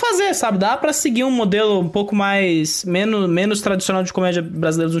dá pra fazer, sabe? Dá pra seguir um modelo um pouco menos tradicional de comédia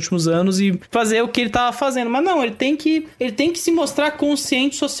brasileira dos últimos anos e fazer o que ele tava fazendo. Mas não, ele tem que se mostrar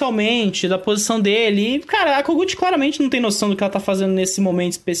consciente socialmente da posição dele. E, cara, a Kogut claramente não tem noção do que ela tá fazendo nesse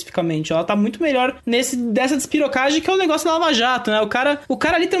momento especificamente. Ela tá muito melhor dessa despirocagem que é o negócio da Lava Jato, né? O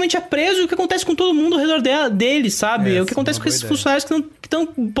cara literalmente é preso e o que acontece com todo mundo ao redor dele, sabe? O que acontece com esses funcionários que estão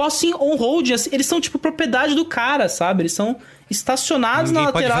posse on-hold, eles são tipo propriedade do cara, sabe? Eles são estacionados na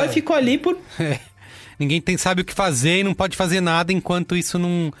lateral e ficam ali por... Ninguém sabe o que fazer e não pode fazer nada enquanto isso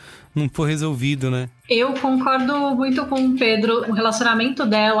não for resolvido, né? Eu concordo muito com o Pedro. O relacionamento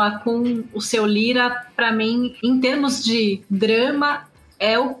dela com o seu Lira, pra mim, em termos de drama,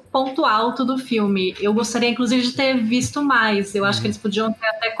 é o ponto alto do filme. Eu gostaria, inclusive, de ter visto mais. Eu acho que eles podiam ter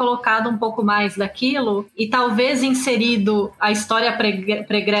até colocado um pouco mais daquilo e talvez inserido a história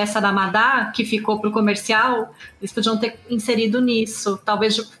pregressa da Madá, que ficou pro comercial, eles podiam ter inserido nisso.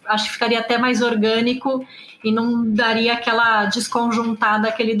 Talvez, acho que ficaria até mais orgânico e não daria aquela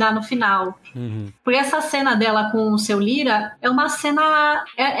desconjuntada que ele dá no final. Porque essa cena dela com o seu Lira é uma cena...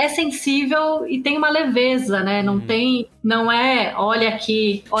 É sensível e tem uma leveza, né? Não é, olha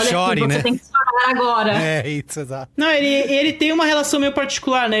aqui, Chore, você né? tem que chorar agora. É, isso, exato. Não, ele tem uma relação meio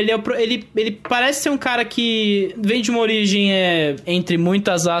particular, né? Ele parece ser um cara que vem de uma origem, entre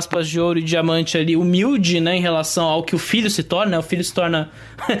muitas aspas, de ouro e diamante ali, humilde, né? Em relação ao que o filho se torna, né? O filho se torna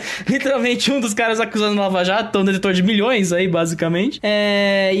literalmente um dos caras acusando o Lava Jato, um detetor de milhões aí, basicamente.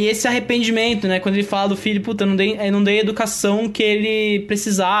 E esse arrependimento, né? Quando ele fala do filho, puta, não dei a educação que ele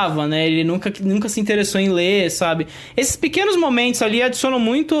precisava, né? Ele nunca se interessou em ler, sabe? Esses pequenos momentos ali adicionam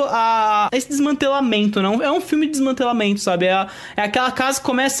muito a esse desmantelamento, não? É um filme de desmantelamento, sabe? É aquela casa que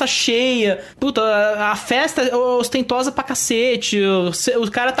começa cheia, puta, a festa é ostentosa pra cacete,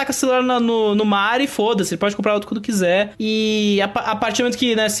 o cara taca o celular no mar e foda-se, ele pode comprar outro quando quiser. E a partir do momento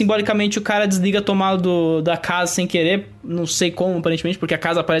que, né, simbolicamente o cara desliga a tomada da casa sem querer, não sei como, aparentemente, porque a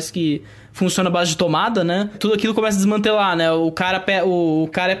casa parece que funciona à base de tomada, né? Tudo aquilo começa a desmantelar, né? O cara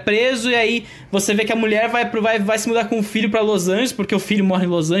é preso e aí você vê que a mulher vai se mudar com o filho pra Los Angeles, porque o filho morre em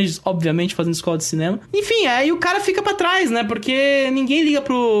Los Angeles, obviamente, fazendo escola de cinema. Enfim, aí o cara fica pra trás, né? Porque ninguém liga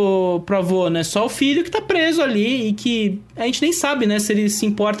pro avô, né? Só o filho que tá preso ali e que a gente nem sabe, né? Se ele se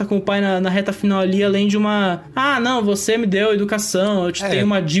importa com o pai na reta final ali, além de uma... Ah, não, você me deu educação, eu tenho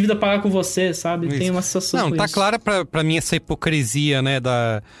uma dívida a pagar com você, sabe? Isso. Tem uma situação não, com tá isso. clara pra mim essa hipocrisia, né?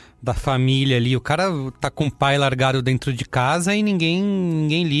 Da família ali, o cara tá com o pai largado dentro de casa e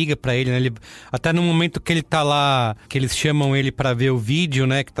ninguém liga pra ele, né? Até no momento que ele tá lá, que eles chamam ele pra ver o vídeo,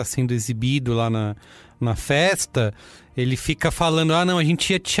 né? Que tá sendo exibido lá na festa, ele fica falando, não, a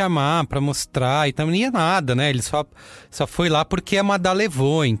gente ia te chamar pra mostrar, e também não ia nada, né? Ele só foi lá porque a Madá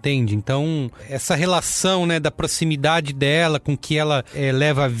levou, entende? Então, essa relação, né, da proximidade dela com que ela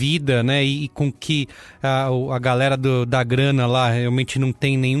leva a vida, né, e com que a galera da grana lá realmente não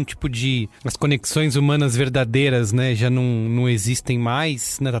tem nenhum tipo de... As conexões humanas verdadeiras, né, já não existem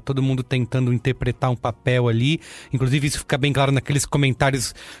mais, né? Tá todo mundo tentando interpretar um papel ali. Inclusive, isso fica bem claro naqueles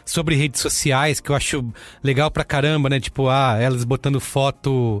comentários sobre redes sociais, que eu acho legal pra caramba, né? Tipo, elas botando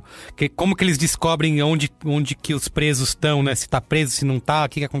foto... Como que eles descobrem onde que os presos estão, né? Se tá preso, se não tá, o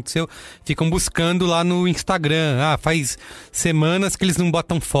que aconteceu. Ficam buscando lá no Instagram. Faz semanas que eles não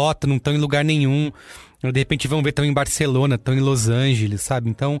botam foto, não estão em lugar nenhum. De repente vão ver, estão em Barcelona, estão em Los Angeles, sabe?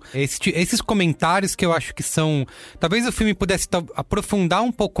 Então, esses comentários que eu acho que são... Talvez o filme pudesse aprofundar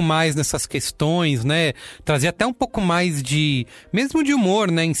um pouco mais nessas questões, né? Trazer até um pouco mais mesmo de humor,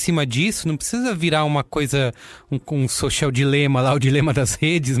 né? Em cima disso. Não precisa virar uma coisa, um social dilema lá, o dilema das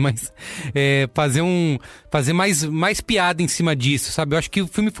redes, mas fazer mais piada em cima disso, sabe? Eu acho que o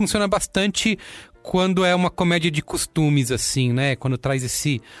filme funciona bastante quando é uma comédia de costumes, assim, né? Quando traz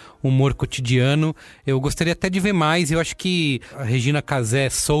esse humor cotidiano. Eu gostaria até de ver mais. Eu acho que a Regina Casé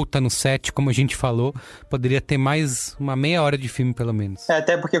solta no set, como a gente falou, poderia ter mais uma meia hora de filme, pelo menos.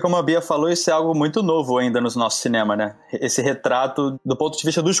 Até porque, como a Bia falou, isso é algo muito novo ainda no nosso cinema, né? Esse retrato do ponto de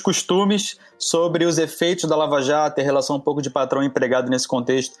vista dos costumes sobre os efeitos da Lava Jato, a relação um pouco de patrão e empregado nesse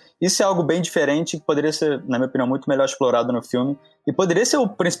contexto. Isso é algo bem diferente que poderia ser, na minha opinião, muito melhor explorado no filme e poderia ser o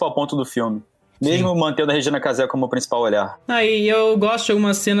principal ponto do filme. Mesmo mantendo a Regina Casé como o principal olhar. E eu gosto de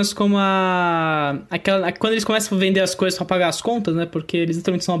algumas cenas como quando eles começam a vender as coisas pra pagar as contas, né? Porque eles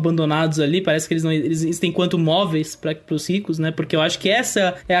literalmente são abandonados ali. Parece que eles existem enquanto móveis pros ricos, né? Porque eu acho que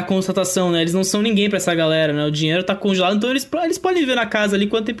essa é a constatação, né? Eles não são ninguém pra essa galera, né? O dinheiro tá congelado, então eles podem viver na casa ali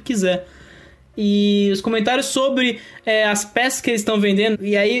quanto tempo quiser. E os comentários sobre as peças que eles estão vendendo.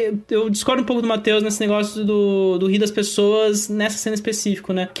 E aí eu discordo um pouco do Matheus nesse negócio do rir das pessoas nessa cena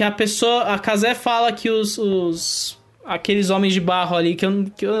específica, né? Que a Casé fala que aqueles homens de barro ali, que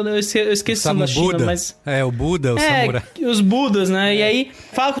eu esqueci o nome da China, mas... o Buda, o samurai. Os Budas, né? E aí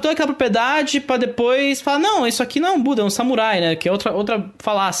fala com toda aquela propriedade pra depois falar, não, isso aqui não é um Buda, é um samurai, né? Que é outra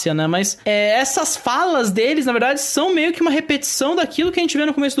falácia, né? Mas essas falas deles, na verdade, são meio que uma repetição daquilo que a gente vê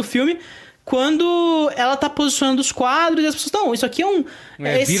no começo do filme, quando ela tá posicionando os quadros e as pessoas, não, isso aqui é um...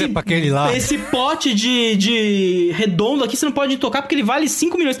 vira pra aquele lado. Esse pote de redondo aqui você não pode tocar porque ele vale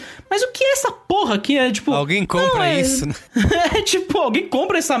 5 milhões. Mas o que é essa porra aqui? Alguém compra isso, né? Alguém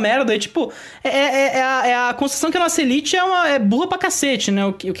compra essa merda. A construção que a nossa elite é burra pra cacete, né?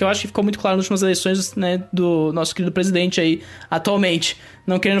 O que eu acho que ficou muito claro nas últimas eleições, né, do nosso querido presidente aí, atualmente.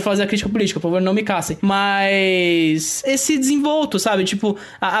 Não querendo fazer a crítica política, por favor, não me caçem. Mas esse desenvolto, sabe? Tipo,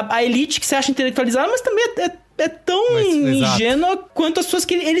 a elite que se acha intelectualizada, mas também é tão ingênua quanto as pessoas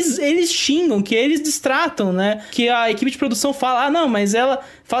que eles xingam, que eles distratam, né? Que a equipe de produção fala, não, mas ela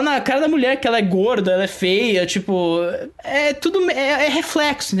fala na cara da mulher que ela é gorda, ela é feia, tipo... É tudo... É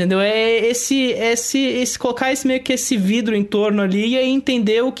reflexo, entendeu? É esse colocar meio que esse vidro em torno ali e aí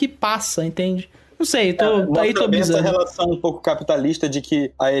entender o que passa, entende? Não sei, tô bizarro. Essa relação um pouco capitalista de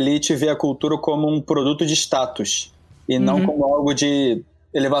que a elite vê a cultura como um produto de status e não como algo de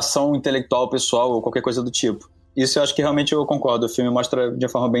elevação intelectual, pessoal ou qualquer coisa do tipo. Isso eu acho que realmente eu concordo. O filme mostra de uma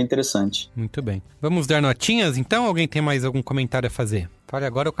forma bem interessante. Muito bem. Vamos dar notinhas, então? Alguém tem mais algum comentário a fazer? Fale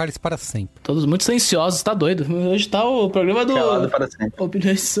agora ou cálice para sempre. Todos muito silenciosos, tá doido. Hoje tá o programa do... Calado para sempre.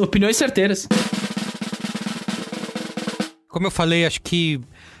 Opiniões certeiras. Como eu falei, acho que...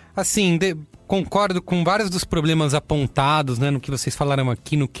 Assim, concordo com vários dos problemas apontados, né? No que vocês falaram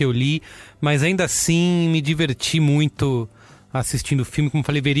aqui, no que eu li. Mas ainda assim, me diverti muito assistindo o filme. Como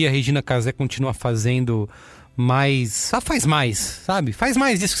falei, veria a Regina Casé continuar fazendo mais... faz mais, sabe? Faz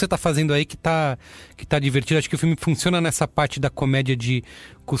mais disso que você tá fazendo aí que tá divertido. Acho que o filme funciona nessa parte da comédia de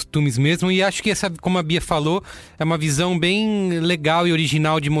costumes mesmo. E acho que essa, como a Bia falou, é uma visão bem legal e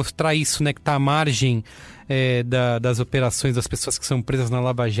original de mostrar isso, né? Que tá à margem das operações das pessoas que são presas na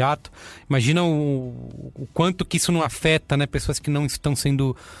Lava Jato. Imagina o quanto que isso não afeta, né? Pessoas que não estão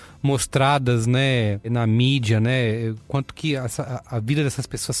sendo mostradas, né, na mídia, né, quanto que a vida dessas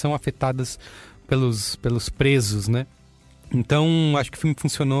pessoas são afetadas pelos presos, né. Então, acho que o filme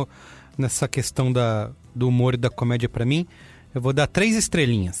funcionou nessa questão do humor e da comédia pra mim. Eu vou dar 3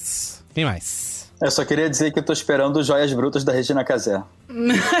 estrelinhas. Quem mais? Eu só queria dizer que eu tô esperando Joias Brutas da Regina Casé.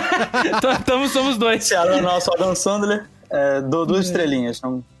 Somos dois. Tiago Nosso Adam Sandler, dou 2 estrelinhas.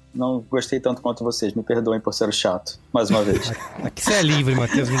 Não gostei tanto quanto vocês. Me perdoem por ser o chato, mais uma vez. Aqui você é livre,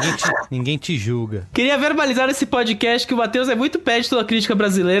 Matheus. Ninguém te julga. Queria verbalizar nesse podcast que o Matheus é muito pé de toda a crítica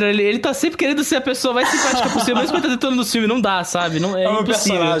brasileira. Ele tá sempre querendo ser a pessoa mais simpática possível, mesmo quando tá tentando no filme. Não dá, sabe? Não, é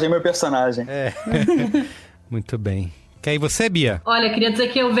impossível. Meu personagem. Muito bem. Quer ir você, Bia? Olha, queria dizer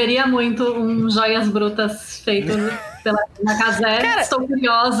que eu veria muito um Joias Brutas feito pela Regina Casé. Cara, estou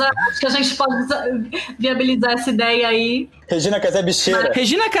curiosa. Acho que a gente pode viabilizar essa ideia aí. Regina Casé bicheira.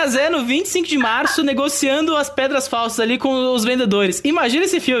 Regina Casé no 25 de março negociando as pedras falsas ali com os vendedores. Imagina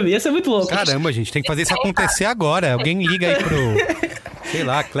esse filme, ia ser muito louco. Caramba, gente, tem que fazer isso acontecer agora. Alguém liga aí pro... sei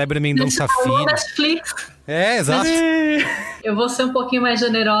lá, Kleber Mendonça Filho. Netflix. Exato. Eu vou ser um pouquinho mais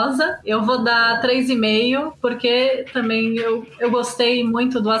generosa. Eu vou dar 3,5, porque também eu gostei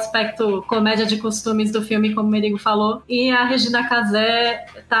muito do aspecto comédia de costumes do filme, como o Merigo falou. E a Regina Casé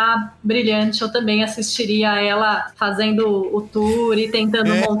tá brilhante. Eu também assistiria ela fazendo o tour e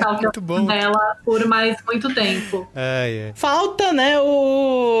tentando montar o que eu fiz dela por mais muito tempo. Falta, né,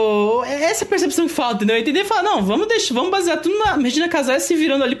 essa percepção que falta, entendeu? Entender e falar, não, vamos basear tudo na Regina Casé se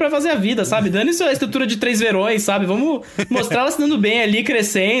virando ali pra fazer a vida, sabe? Dando isso a estrutura de 3 verões, sabe? Vamos mostrar ela se dando bem ali,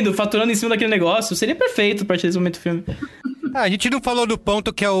 crescendo, faturando em cima daquele negócio. Seria perfeito a partir desse momento do filme. A gente não falou do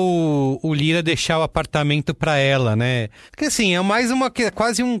ponto que é o Lira deixar o apartamento pra ela, né? Porque assim, é mais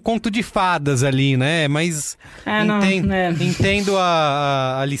quase um conto de fadas ali, né? Mas entendo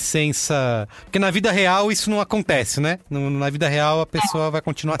a licença... Porque na vida real isso não acontece, né? Na vida real a pessoa vai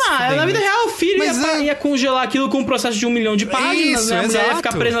continuar se fudendo. Na vida real o filho ia congelar aquilo com um processo de 1 milhão de páginas, né? A mulher ia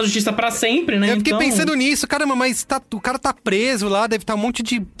ficar presa na justiça pra sempre, né? Eu fiquei pensando nisso, caramba, mas o cara tá preso lá, deve estar um monte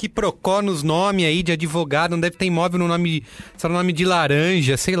de quiprocó nos nomes aí, de advogado, não deve ter imóvel no nome... Só o nome de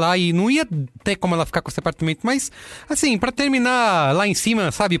laranja, sei lá, e não ia ter como ela ficar com esse apartamento. Mas, assim, pra terminar lá em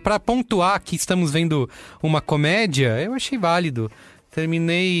cima, sabe, pra pontuar que estamos vendo uma comédia, eu achei válido.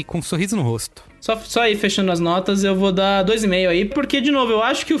 Terminei com um sorriso no rosto. Só aí, fechando as notas, eu vou dar 2,5 aí, porque, de novo, eu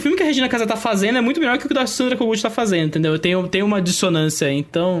acho que o filme que a Regina Casé tá fazendo é muito melhor que o que a Sandra Kogut tá fazendo, entendeu? Tem uma dissonância aí,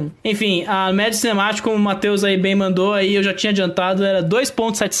 então... Enfim, a média cinemática, como o Matheus aí bem mandou, aí eu já tinha adiantado, era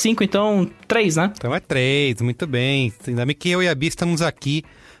 2,75, então 3, né? Então é 3, muito bem. Ainda bem que eu e a Bia estamos aqui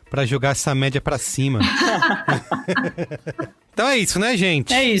pra jogar essa média pra cima. Então é isso, né,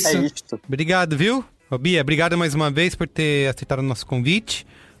 gente? É isso. Obrigado, viu? Ô, Bia, obrigado mais uma vez por ter aceitado o nosso convite.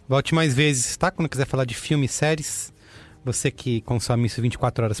 Volte mais vezes, tá? Quando quiser falar de filmes, séries. Você que consome isso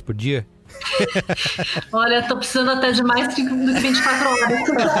 24 horas por dia. Olha, tô precisando até de mais do que 24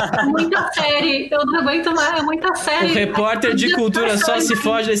 horas. Muita série. Eu não aguento mais, é muita série. O repórter de cultura só se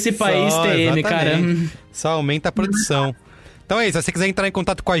foge desse país, TM, cara. Só aumenta a produção. Então é isso. Se você quiser entrar em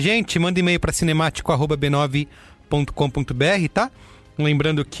contato com a gente, manda e-mail para cinemático@b9.com.br, tá?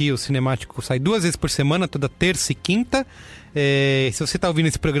 Lembrando que o Cinemático sai 2 vezes por semana, toda terça e quinta. Se você tá ouvindo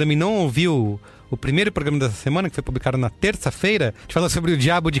esse programa e não ouviu o primeiro programa dessa semana, que foi publicado na terça-feira. A gente falou sobre O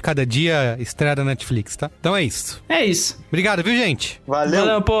Diabo de Cada Dia, estreia da Netflix, tá? Então é isso. É isso. Obrigado, viu, gente?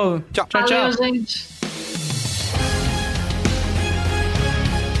 Valeu, povo. Tchau. Valeu, gente.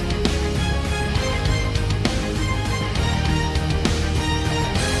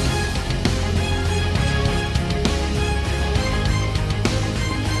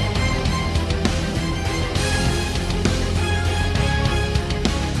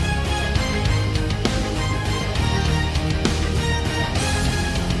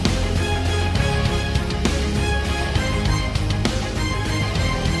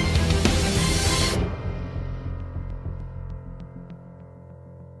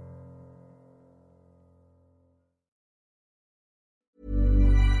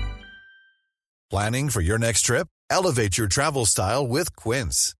 Planning for your next trip? Elevate your travel style with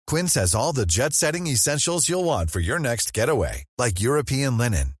Quince. Quince has all the jet-setting essentials you'll want for your next getaway, like European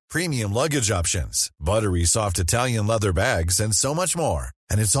linen, premium luggage options, buttery soft Italian leather bags, and so much more.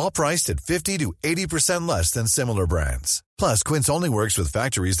 And it's all priced at 50 to 80% less than similar brands. Plus, Quince only works with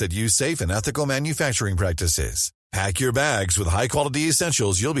factories that use safe and ethical manufacturing practices. Pack your bags with high-quality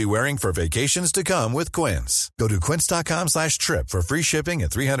essentials you'll be wearing for vacations to come with Quince. Go to quince.com/trip for free shipping and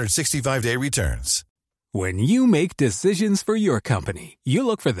 365-day returns. When you make decisions for your company, you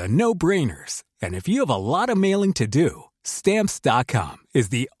look for the no-brainers. And if you have a lot of mailing to do, Stamps.com is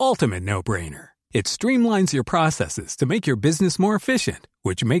the ultimate no-brainer. It streamlines your processes to make your business more efficient,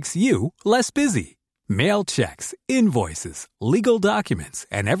 which makes you less busy. Mail checks, invoices, legal documents,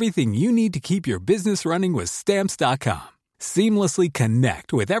 and everything you need to keep your business running with Stamps.com. Seamlessly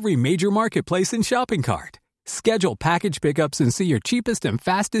connect with every major marketplace and shopping cart. Schedule package pickups and see your cheapest and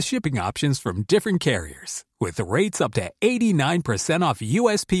fastest shipping options from different carriers. With rates up to 89% off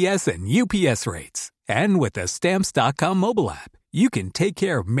USPS and UPS rates. And with the Stamps.com mobile app, you can take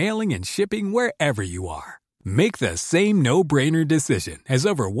care of mailing and shipping wherever you are. Make the same no-brainer decision as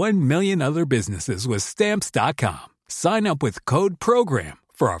over 1 million other businesses with Stamps.com. Sign up with code PROGRAM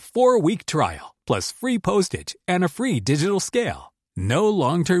for a 4-week trial, plus free postage and a free digital scale. No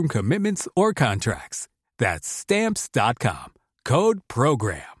long-term commitments or contracts. That's Stamps.com. Code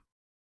PROGRAM.